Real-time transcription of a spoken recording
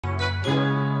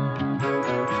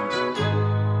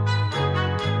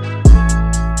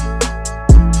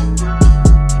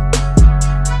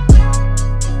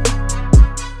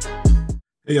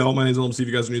Hey y'all, my name is LMC. If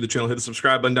you guys are new to the channel, hit the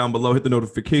subscribe button down below, hit the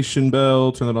notification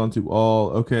bell, turn it on to all.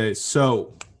 Okay,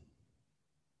 so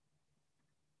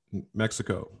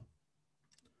Mexico.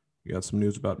 We got some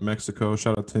news about Mexico.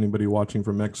 Shout out to anybody watching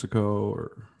from Mexico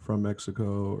or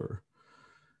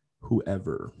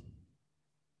whoever.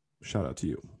 Shout out to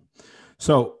you.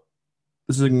 So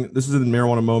this is a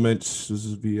marijuana moment. This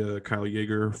is via Kyle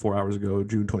Yeager 4 hours ago,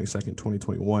 June 22nd,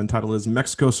 2021. Title is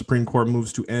Mexico Supreme Court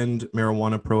moves to end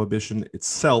marijuana prohibition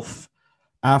itself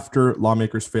after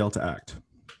lawmakers fail to act.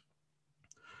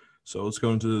 So let's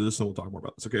go into this and we'll talk more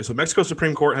about this. Okay, so Mexico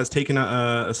Supreme Court has taken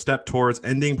a step towards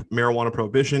ending marijuana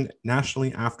prohibition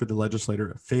nationally after the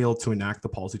legislature failed to enact the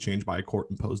policy change by a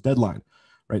court-imposed deadline.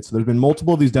 Right, so there's been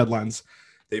multiple of these deadlines.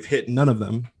 They've hit none of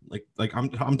them.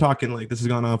 I'm talking like this has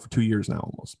gone on for 2 years now,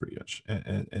 almost pretty much,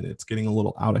 and it's getting a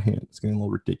little out of hand. It's getting a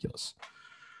little ridiculous.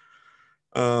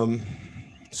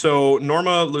 So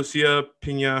Norma Lucia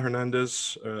Pina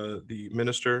Hernandez, the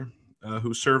minister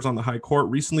who serves on the High Court,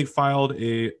 recently filed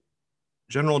a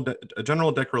general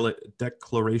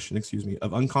declaration,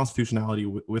 of unconstitutionality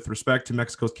with respect to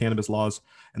Mexico's cannabis laws,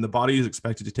 and the body is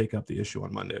expected to take up the issue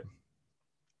on Monday.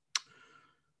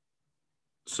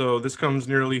 So this comes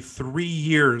nearly 3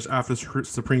 years after the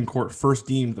Supreme Court first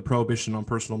deemed the prohibition on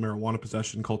personal marijuana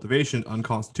possession and cultivation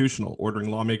unconstitutional, ordering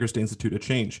lawmakers to institute a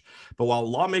change. But while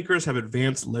lawmakers have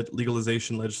advanced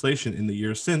legalization legislation in the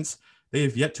years since, they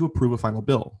have yet to approve a final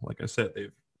bill. Like I said, they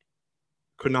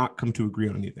could not come to agree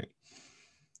on anything.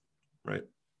 Right.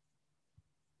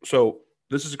 So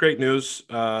this is great news.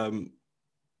 You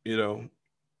know,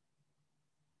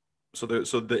 so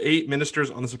the 8 ministers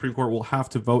on the Supreme Court will have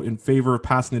to vote in favor of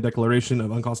passing the declaration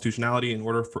of unconstitutionality in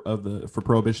order for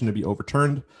prohibition to be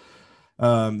overturned.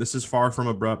 This is far from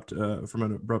an abrupt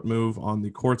move on the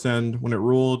court's end when it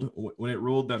ruled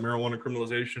that marijuana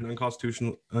criminalization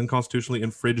unconstitutionally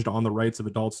infringed on the rights of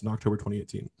adults in October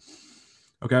 2018.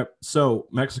 Okay, so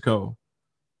Mexico,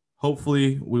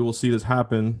 hopefully we will see this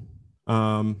happen.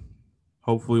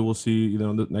 Hopefully we'll see,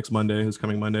 the next Monday, this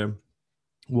coming Monday,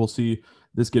 we'll see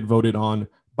this get voted on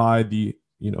by the,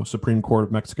 Supreme Court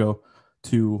of Mexico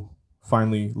to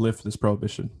finally lift this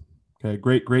prohibition. Okay,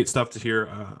 great stuff to hear.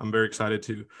 I'm very excited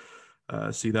to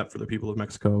see that for the people of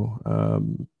Mexico.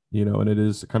 And it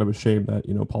is kind of a shame that,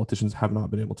 politicians have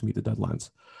not been able to meet the deadlines.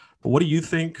 But what do you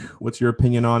think? What's your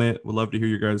opinion on it? Would love to hear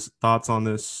your guys' thoughts on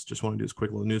this. Just want to do this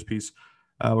quick little news piece.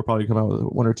 We'll probably come out with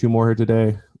one or two more here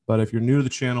today. But if you're new to the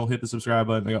channel, hit the subscribe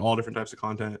button. I got all different types of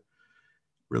content.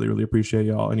 Really appreciate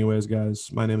y'all. Anyways, guys,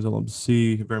 my name is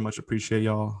LMC. Very much appreciate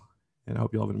y'all. And I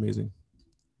hope y'all have an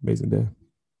amazing day.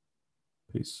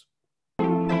 Peace.